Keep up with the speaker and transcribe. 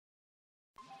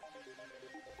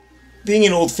Being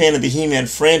an old fan of the He-Man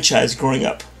franchise growing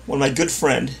up, when my good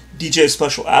friend, DJ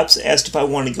Special Ops, asked if I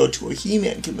wanted to go to a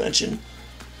He-Man convention,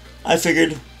 I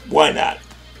figured, why not?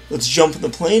 Let's jump in the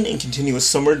plane and continue a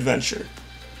summer adventure.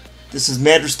 This is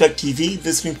Mad Respect TV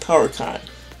visiting PowerCon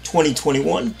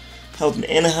 2021, held in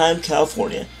Anaheim,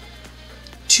 California.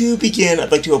 To begin,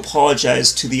 I'd like to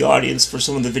apologize to the audience for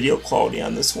some of the video quality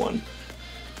on this one.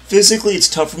 Physically, it's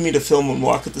tough for me to film and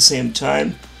walk at the same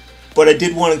time, but I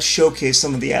did want to showcase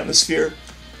some of the atmosphere,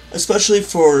 especially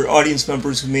for audience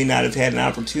members who may not have had an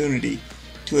opportunity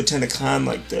to attend a con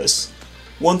like this.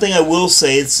 One thing I will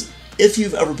say is, if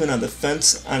you've ever been on the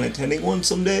fence on attending one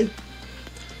someday,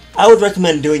 I would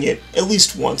recommend doing it at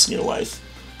least once in your life.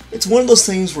 It's one of those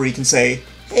things where you can say,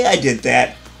 hey, I did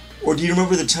that, or do you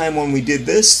remember the time when we did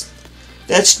this?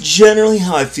 That's generally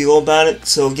how I feel about it,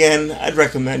 so again, I'd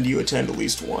recommend you attend at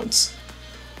least once.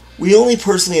 We only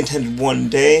personally attended one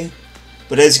day,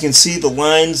 but as you can see, the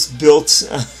lines built,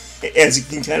 as you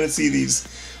can kind of see these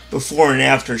before and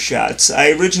after shots.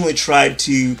 I originally tried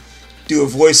to do a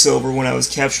voiceover when I was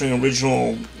capturing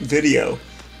original video,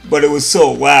 but it was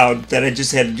so loud that I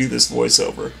just had to do this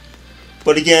voiceover.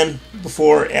 But again,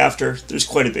 before, after, there's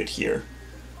quite a bit here.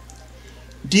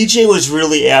 DJ was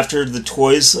really after the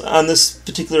toys on this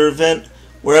particular event,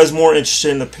 where I was more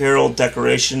interested in apparel,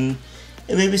 decoration,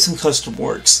 and maybe some custom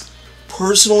works.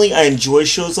 Personally, I enjoy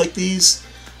shows like these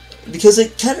because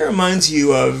it kind of reminds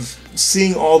you of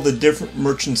seeing all the different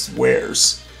merchants'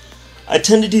 wares. I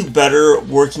tend to do better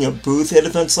working a booth at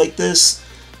events like this,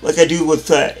 like I do with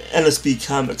NSB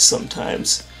Comics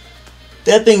sometimes.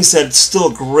 That being said, it's still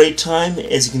a great time,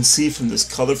 as you can see from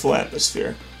this colorful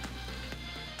atmosphere.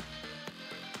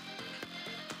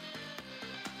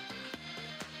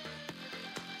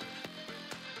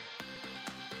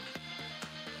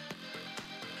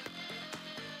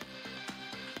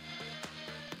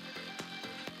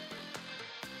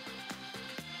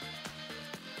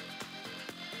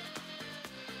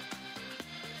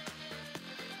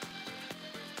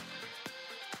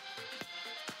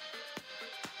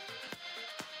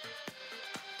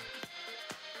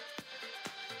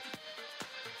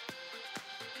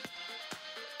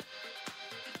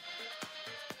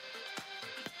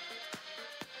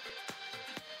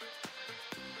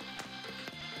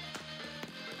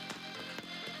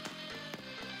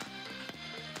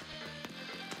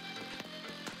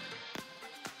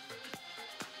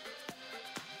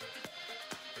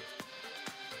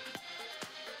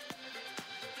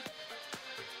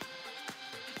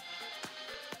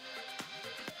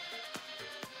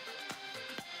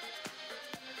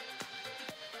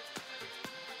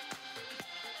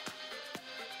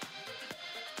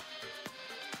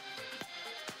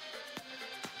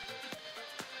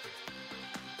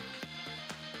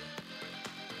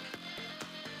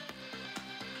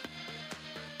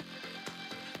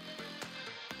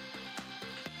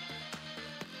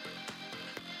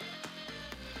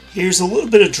 Here's a little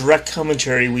bit of direct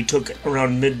commentary we took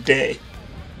around midday.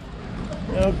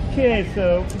 Okay,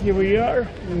 so here we are,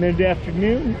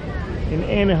 mid-afternoon in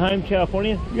Anaheim,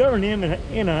 California. You're in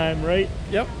Anaheim, right?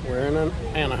 Yep, we're in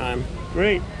Anaheim.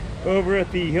 Great. Over at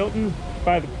the Hilton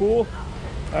by the pool,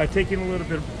 taking a little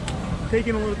bit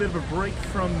of a break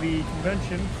from the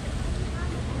convention.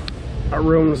 Our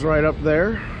room's right up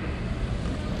there.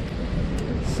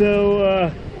 So,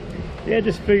 yeah,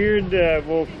 just figured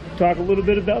we'll talk a little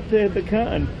bit about the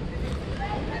con.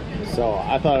 So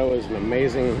I thought it was an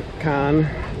amazing con.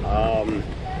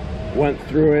 Went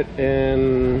through it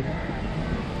in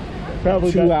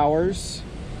probably 2 hours.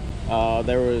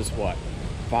 There was what,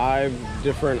 5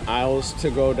 different aisles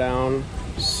to go down.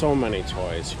 So many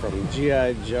toys, from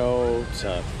G.I. Joe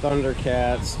to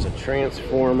Thundercats to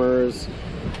Transformers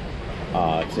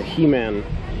to He-Man,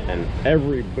 and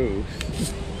every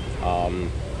booth.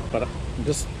 But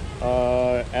just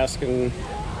asking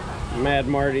Mad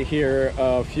Marty here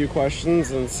a few questions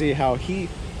and see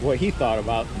what he thought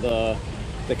about the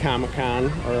Comic-Con,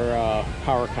 or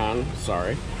PowerCon,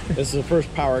 sorry. This is the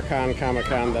first PowerCon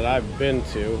Comic-Con that I've been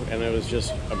to, and it was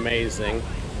just amazing.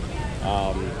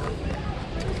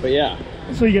 But yeah.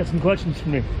 So you got some questions for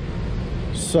me.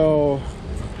 So,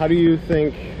 how do you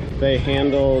think they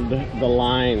handled the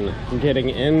line getting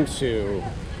into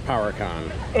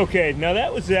PowerCon? Okay, now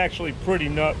that was actually pretty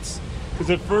nuts. Because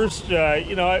at first,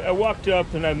 I walked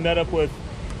up and I met up with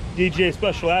DJ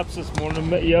Special Ops this morning. I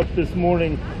met you up this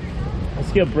morning. I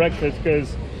skipped breakfast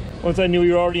because once I knew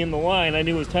you were already in the line, I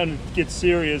knew it was time to get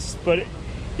serious. But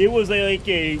it was like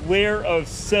a layer of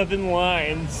 7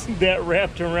 lines that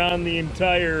wrapped around the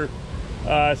entire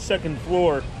second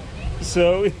floor.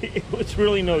 So it was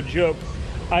really no joke.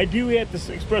 I do have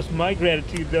to express my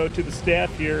gratitude, though, to the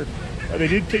staff here. They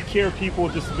did take care of people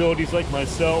with disabilities like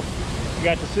myself. I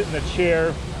got to sit in a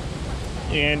chair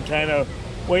and kind of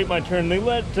wait my turn. They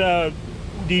let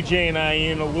DJ and I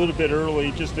in a little bit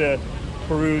early just to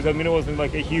peruse. I mean, it wasn't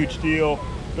like a huge deal,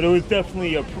 but it was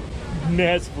definitely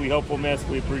massively helpful,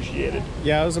 massively appreciated.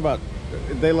 Yeah, it was about,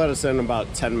 they let us in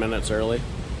about 10 minutes early.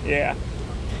 Yeah.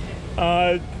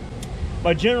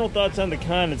 My general thoughts on the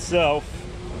con itself,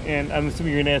 and I'm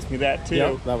assuming you're going to ask me that too.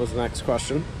 Yep, that was the next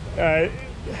question.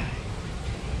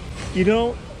 You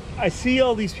know, I see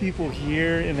all these people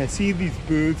here, and I see these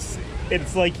booths, and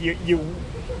it's like you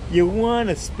want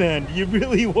to spend. You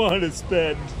really want to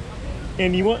spend,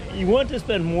 and you want to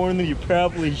spend more than you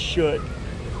probably should.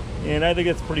 And I think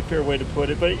that's a pretty fair way to put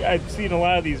it. But I've seen a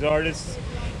lot of these artists,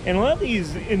 and a lot of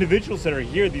these individuals that are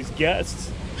here, these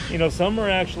guests. You know, some are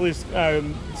actually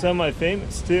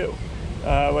semi-famous too.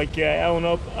 Like Alan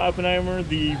Oppenheimer,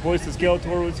 the voice of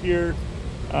Skeletor, was here.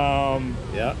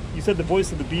 Yeah. You said the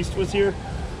voice of the Beast was here?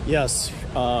 Yes.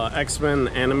 X-Men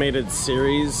animated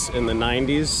series in the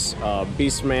 90s.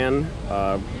 Beastman.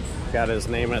 Got his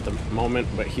name at the moment,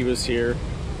 but he was here.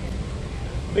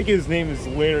 I think his name is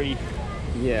Larry.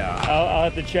 Yeah. I'll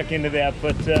have to check into that.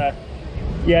 But,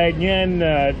 yeah, again,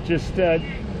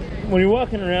 when you're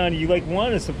walking around, you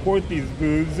want to support these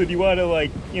booths, and you want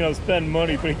to spend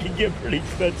money, but it can get pretty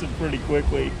expensive pretty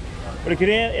quickly. But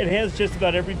it has just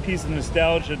about every piece of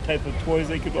nostalgia type of toys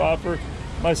they could offer.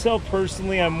 Myself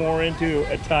personally, I'm more into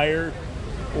attire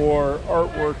or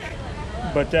artwork,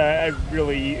 but I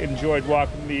really enjoyed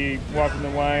walking the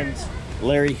lines.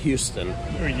 Larry Houston.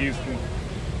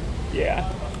 Yeah.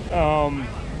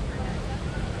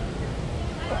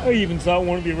 I even saw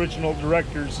one of the original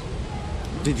directors.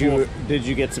 Did you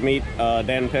get to meet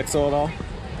Dan Pixel at all?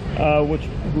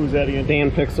 Who's that again? Dan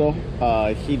Pixel.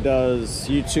 He does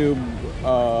YouTube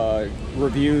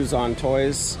reviews on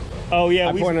toys. Oh yeah,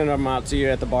 I pointed him out to you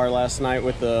at the bar last night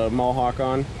with the mohawk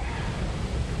on.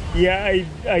 Yeah,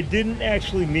 I didn't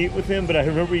actually meet with him, but I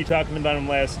remember you talking about him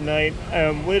last night.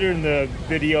 Later in the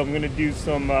video, I'm going to do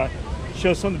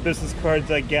show some of the business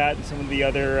cards I got and some of the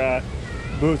other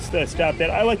booths that I stopped at.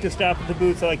 I like to stop at the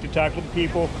booths. I like to talk to the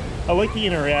people. I like the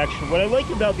interaction. What I like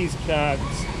about these cons,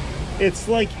 it's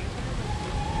like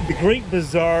the great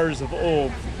bazaars of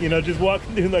old. You know, just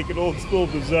walking through like an old school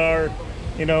bazaar,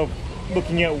 you know,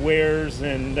 looking at wares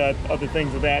and other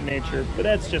things of that nature. But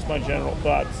that's just my general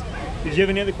thoughts. Did you have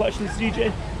any other questions,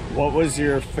 DJ? What was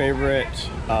your favorite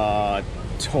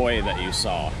toy that you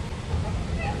saw?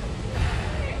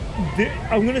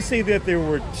 I'm going to say that there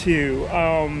were two.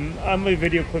 On my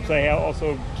video clips, I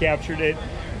also captured it.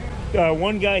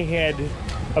 One guy had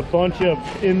a bunch of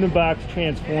in-the-box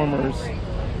Transformers,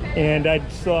 and I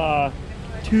saw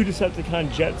two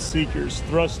Decepticon Jet Seekers,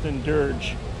 Thrust and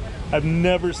Dirge. I've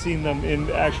never seen them in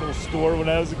the actual store when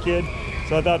I was a kid,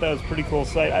 so I thought that was a pretty cool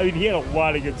sight. I mean, he had a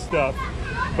lot of good stuff,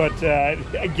 but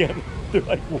again, they're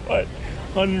like, what,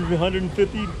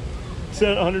 150,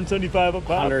 175 a pop?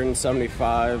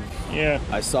 175. Yeah.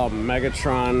 I saw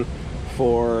Megatron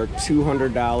for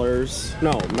 $200.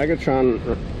 No, Megatron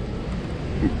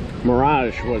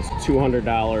Mirage was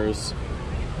 $200,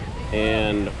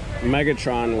 and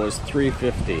Megatron was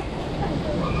 $350.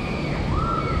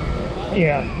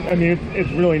 Yeah, I mean,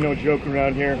 it's really no joke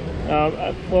around here.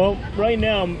 Well, right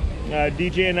now,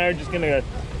 DJ and I are just going to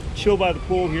chill by the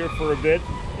pool here for a bit,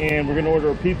 and we're going to order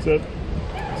a pizza.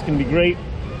 It's going to be great.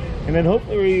 And then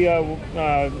hopefully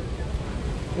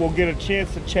we'll get a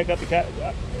chance to check out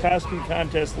the costume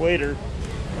contest later,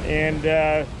 and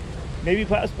maybe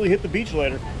possibly hit the beach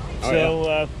later.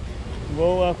 Yeah.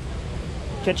 We'll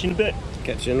catch you in a bit.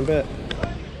 Catch you in a bit.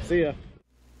 See ya.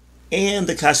 And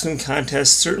the costume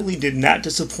contest certainly did not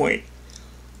disappoint.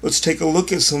 Let's take a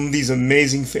look at some of these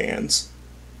amazing fans.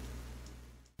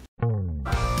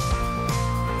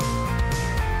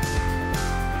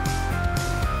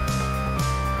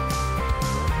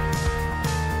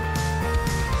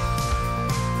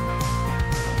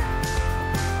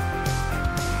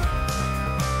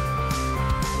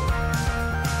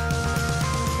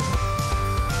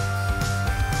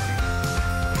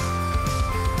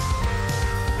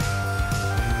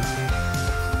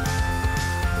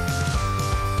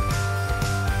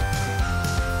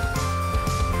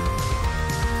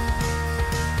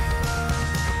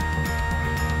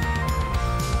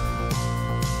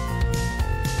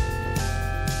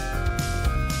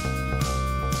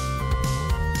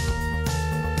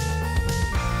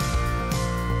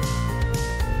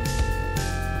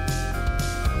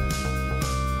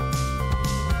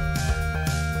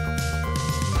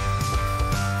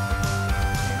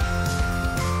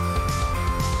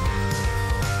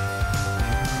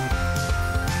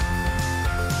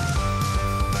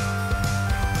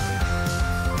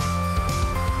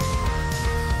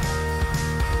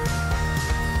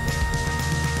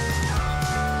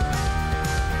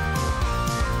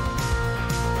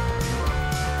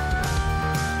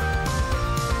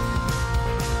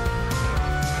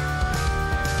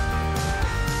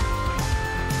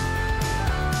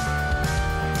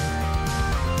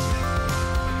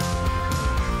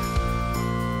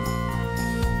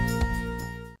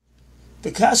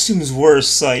 The costumes were a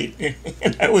sight,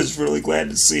 and I was really glad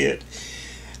to see it.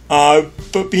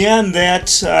 But beyond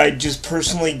that, I just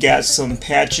personally got some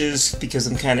patches because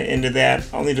I'm kind of into that.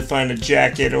 I'll need to find a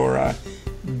jacket or a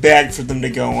bag for them to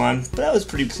go on, but I was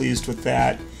pretty pleased with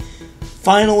that.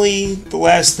 Finally, the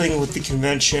last thing with the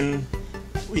convention,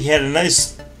 we had a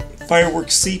nice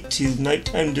fireworks seat to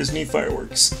nighttime Disney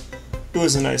fireworks. It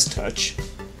was a nice touch.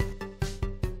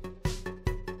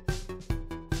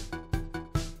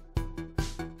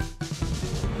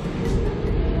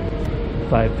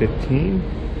 "5:15,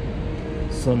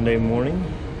 Sunday morning,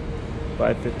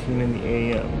 5:15 in the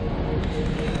a.m.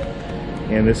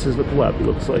 And this is what the lobby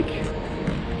looks like.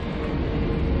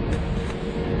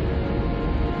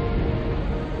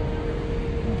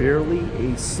 Barely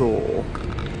a soul.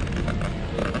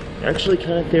 Actually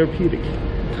kind of therapeutic,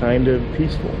 kind of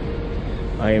peaceful.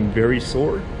 I am very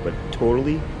sore, but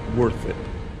totally worth it."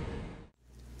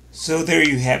 So there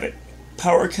you have it,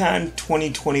 PowerCon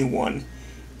 2021.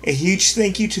 A huge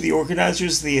thank you to the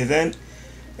organizers of the event,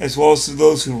 as well as to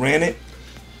those who ran it,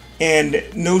 and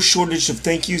no shortage of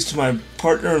thank yous to my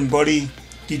partner and buddy,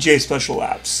 DJ Special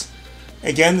Ops.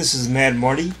 Again, this is Mad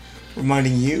Marty,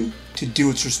 reminding you to do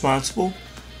what's responsible,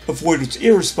 avoid what's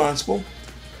irresponsible,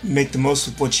 make the most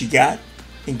of what you got,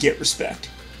 and get respect.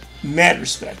 Mad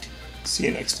respect. See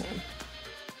you next time.